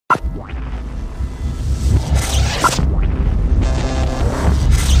Hey,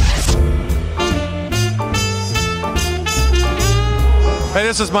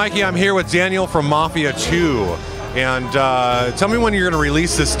 this is Mikey. I'm here with Daniel from Mafia II. And tell me when you're going to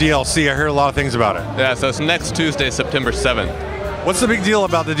release this DLC. I heard a lot of things about it. Yeah, so it's next Tuesday, September 7th. What's the big deal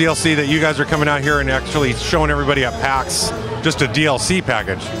about the DLC that you guys are coming out here and actually showing everybody at PAX just a DLC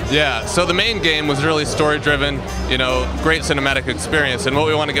package? Yeah, so the main game was really story-driven, you know, great cinematic experience. And what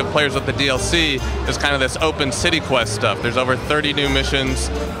we want to give players with the DLC is kind of this open city quest stuff. There's over 30 new missions,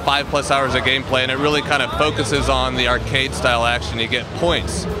 5+ hours of gameplay, and it really kind of focuses on the arcade-style action. You get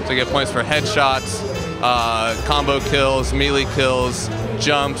points. So you get points for headshots, combo kills, melee kills,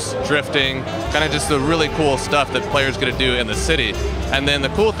 jumps, drifting, kind of just the really cool stuff that players get to do in the city. And then the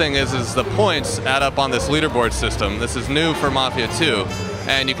cool thing is the points add up on this leaderboard system. This is new for Mafia II,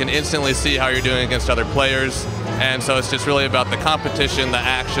 and you can instantly see how you're doing against other players. And so it's just really about the competition, the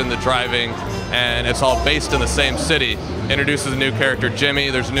action, the driving, and it's all based in the same city. Introduces a new character, Jimmy.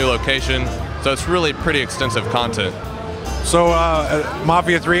 There's a new location, so it's really pretty extensive content. So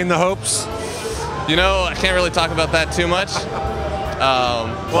Mafia 3 in the hopes? You know, I can't really talk about that too much.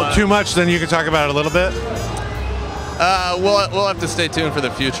 Well, too much, then you can talk about it a little bit? We'll have to stay tuned for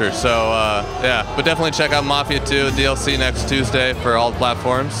the future. So, yeah, but definitely check out Mafia 2 DLC next Tuesday for all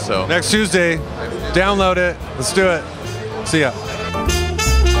platforms. So Next Tuesday, download it. Let's do it. See ya.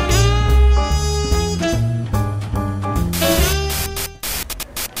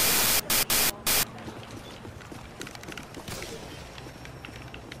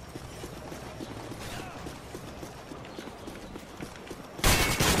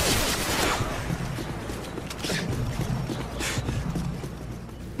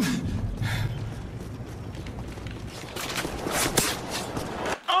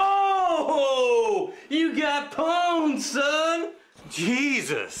 You got pwned, son!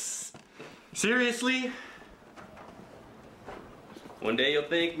 Jesus! Seriously? One day you'll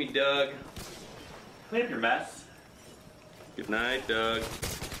thank me, Doug. Clean up your mess. Good night, Doug.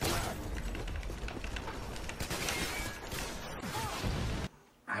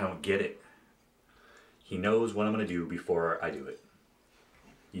 I don't get it. He knows what I'm gonna do before I do it.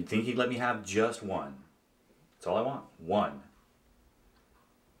 You'd think he'd let me have just one. That's all I want. One.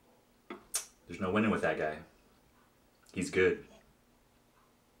 There's no winning with that guy. He's good.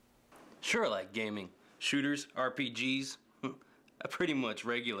 Sure, I like gaming. Shooters, RPGs. I pretty much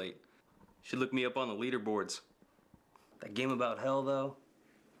regulate. Should look me up on the leaderboards. That game about hell, though?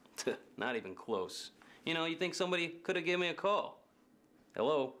 Not even close. You know, you think somebody could have given me a call.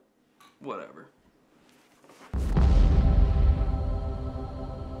 Hello? Whatever.